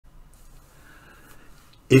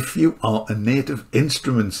If you are a Native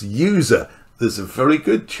Instruments user, there's a very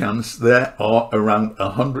good chance there are around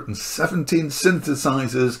 117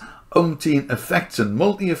 synthesizers, umpteen effects and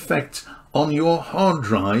multi-effects on your hard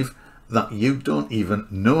drive that you don't even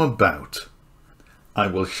know about. I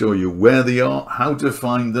will show you where they are, how to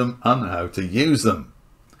find them and how to use them.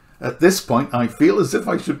 At this point I feel as if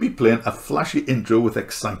I should be playing a flashy intro with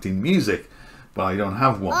exciting music, but I don't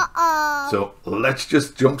have one. So let's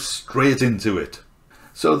just jump straight into it.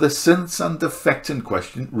 So the synths and effects in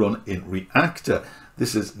question run in Reaktor.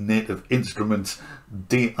 This is Native Instruments'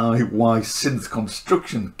 DIY synth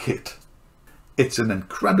construction kit. It's an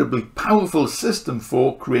incredibly powerful system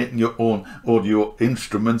for creating your own audio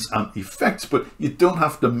instruments and effects, but you don't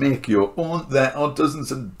have to make your own. There are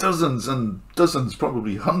dozens and dozens,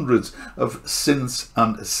 probably hundreds of synths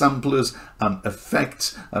and samplers and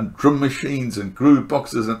effects and drum machines and groove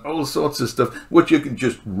boxes and all sorts of stuff which you can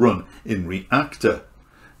just run in Reaktor.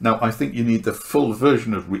 Now, I think you need the full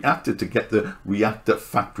version of Reaktor to get the Reaktor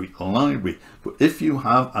Factory Library, but if you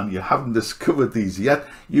have and you haven't discovered these yet,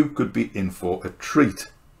 you could be in for a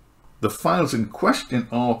treat. The files in question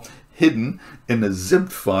are hidden in a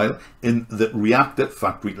zipped file in the Reaktor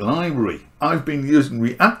Factory Library. I've been using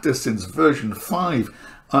Reaktor since version 5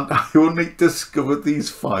 and I only discovered these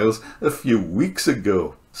files a few weeks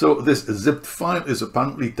ago. So this zipped file is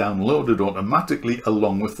apparently downloaded automatically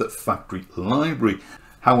along with the Factory Library.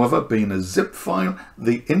 However, being a zip file,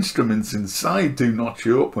 the instruments inside do not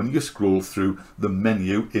show up when you scroll through the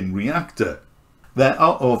menu in Reaktor. There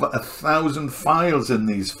are over 1,000 files in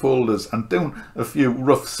these folders, and doing a few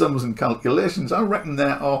rough sums and calculations, I reckon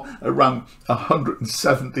there are around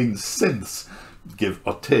 117 synths, give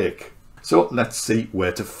or take. So let's see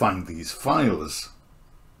where to find these files.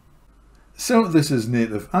 So this is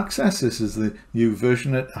Native Access. This is the new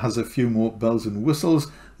version. It has a few more bells and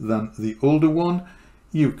whistles than the older one.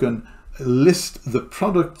 You can list the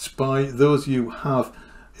products by those you have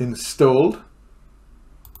installed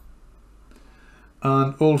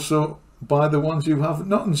and also by the ones you have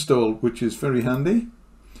not installed, which is very handy.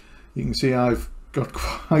 You can see I've got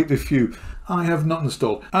quite a few I have not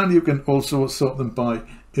installed, and you can also sort them by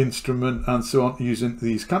instrument and so on using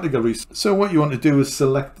these categories. So what you want to do is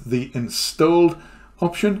select the installed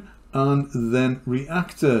option and then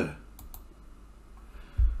Reaktor.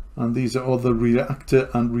 And these are all the Reaktor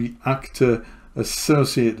and Reaktor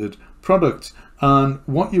associated products, and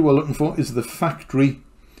what you are looking for is the factory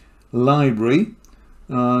library,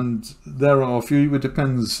 and there are a few. It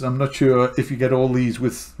depends. I'm not sure if you get all these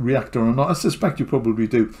with Reaktor or not. I suspect you probably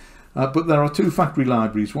do, but there are two factory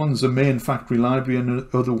libraries. One's the main factory library and the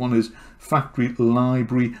other one is Factory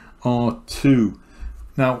Library R2.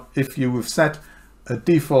 Now if you have set a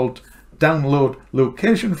default download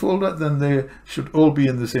location folder, then they should all be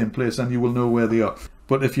in the same place and you will know where they are.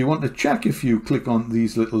 But if you want to check, if you click on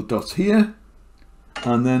these little dots here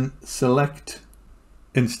and then select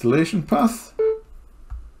installation path,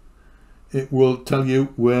 it will tell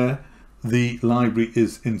you where the library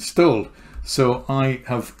is installed. So I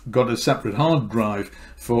have got a separate hard drive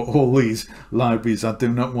for all these libraries. I do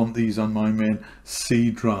not want these on my main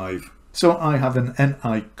C drive. So I have an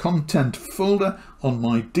NI content folder on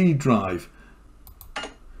my D drive.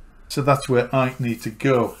 So that's where I need to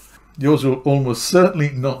go. Yours will almost certainly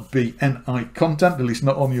not be NI content, at least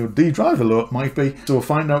not on your D drive, although it might be. So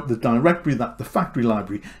find out the directory that the factory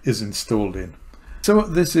library is installed in. So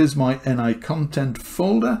this is my NI content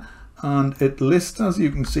folder, and it lists, as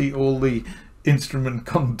you can see, all the instrument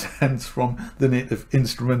contents from the Native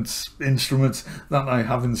Instruments that I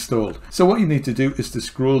have installed. So what you need to do is to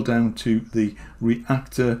scroll down to the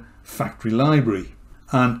Reaktor Factory Library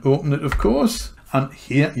and open it, of course, and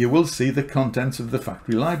here you will see the contents of the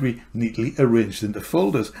factory library neatly arranged into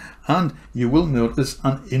folders, and you will notice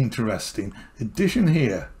an interesting addition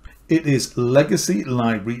here. It is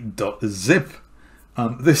legacylibrary.zip,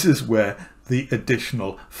 and this is where the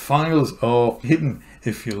additional files are hidden,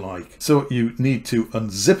 if you like. So you need to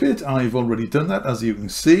unzip it. I've already done that, as you can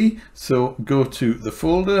see. So go to the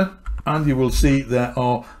folder and you will see there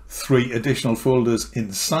are 3 additional folders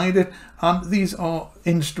inside it, and these are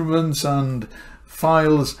instruments and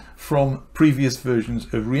files from previous versions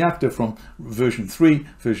of Reaktor, from version 3,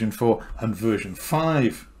 version 4 and version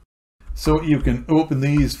 5. So you can open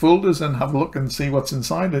these folders and have a look and see what's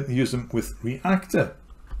inside it and use them with Reaktor.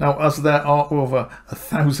 Now, as there are over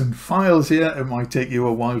 1,000 files here, it might take you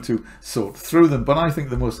a while to sort through them, but I think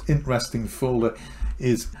the most interesting folder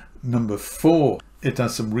is number 4. It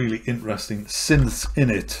has some really interesting synths in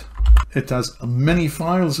it. It has many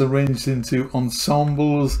files arranged into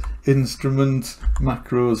ensembles, instruments,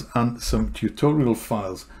 macros, and some tutorial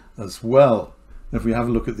files as well. If we have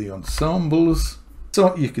a look at the ensembles,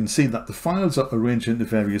 so you can see that the files are arranged into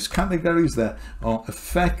various categories. There are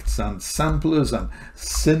effects and samplers and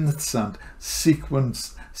synths and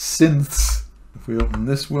sequence synths. If we open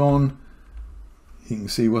this one, you can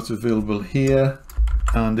see what's available here.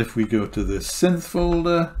 And if we go to the synth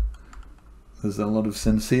folder, there's a lot of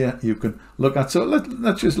synths here you can look at. So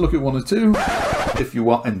let's just look at one or two. If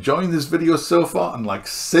you are enjoying this video so far and like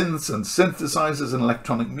synths and synthesizers and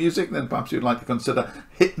electronic music, then perhaps you'd like to consider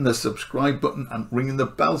hitting the subscribe button and ringing the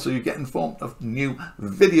bell so you get informed of new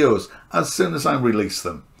videos as soon as I release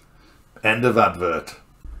them. End of advert.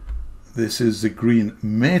 This is the green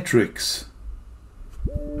matrix.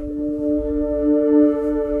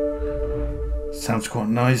 Sounds quite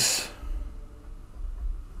nice.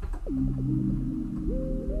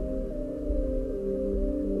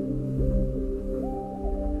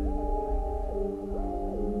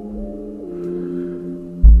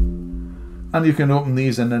 And you can open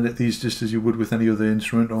these and edit these just as you would with any other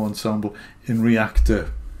instrument or ensemble in Reaktor.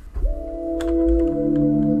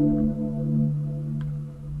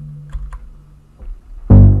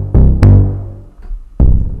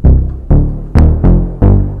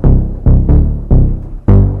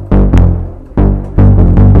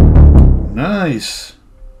 Nice.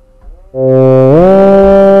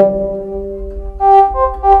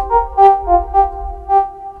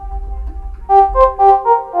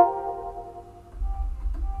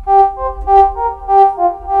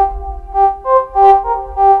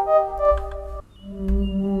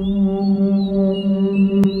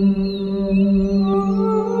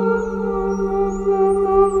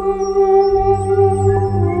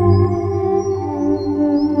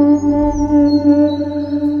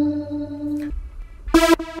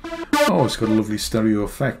 Oh, it's got a lovely stereo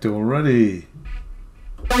effect already.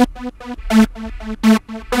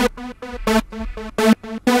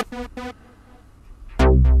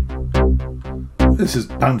 This is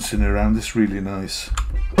bouncing around, it's really nice.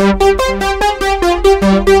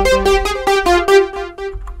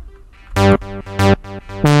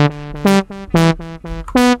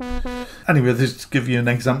 Anyway, this gives you an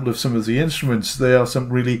example of some of the instruments. There are some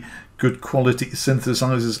really good quality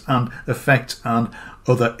synthesizers and effects and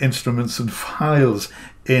other instruments and files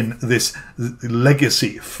in this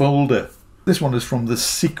legacy folder. This one is from the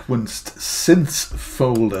sequenced synths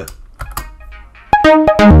folder.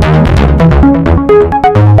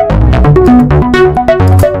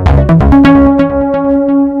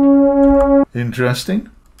 Interesting.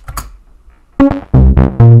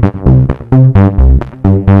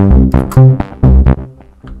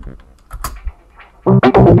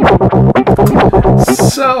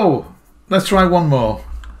 So let's try one more.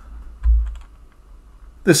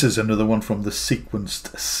 This is another one from the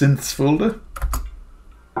sequenced synths folder.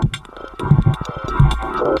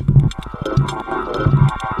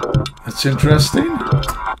 That's interesting.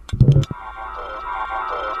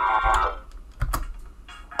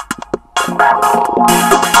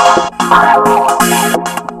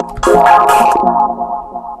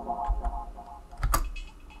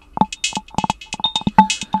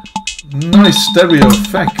 Nice stereo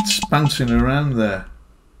effects bouncing around there.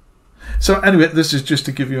 So anyway, this is just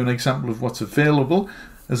to give you an example of what's available.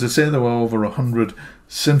 As I say, there were over 100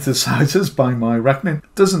 synthesizers by my reckoning,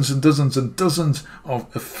 dozens and dozens and dozens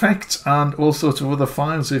of effects and all sorts of other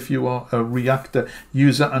files. If you are a Reaktor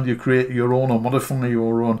user and you create your own or modify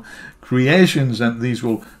your own creations, then these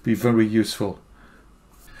will be very useful.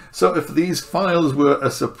 So if these files were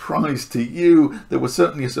a surprise to you, they were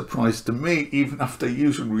certainly a surprise to me, even after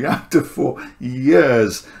using Reaktor for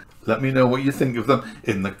years. Let me know what you think of them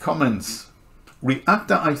in the comments.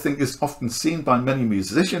 Reaktor, I think, is often seen by many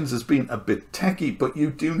musicians as being a bit techy, but you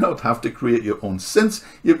do not have to create your own synths.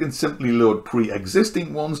 You can simply load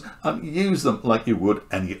pre-existing ones and use them like you would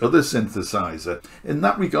any other synthesizer. In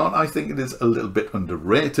that regard, I think it is a little bit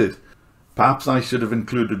underrated. Perhaps I should have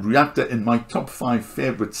included Reaktor in my top 5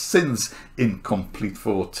 favourite synths in Complete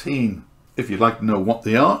 14. If you'd like to know what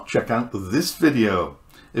they are, check out this video.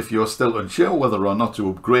 If you're still unsure whether or not to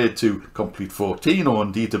upgrade to Complete 14 or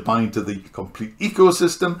indeed to buy into the Complete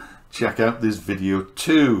ecosystem, check out this video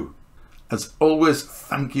too. As always,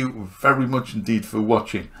 thank you very much indeed for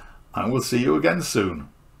watching. I will see you again soon.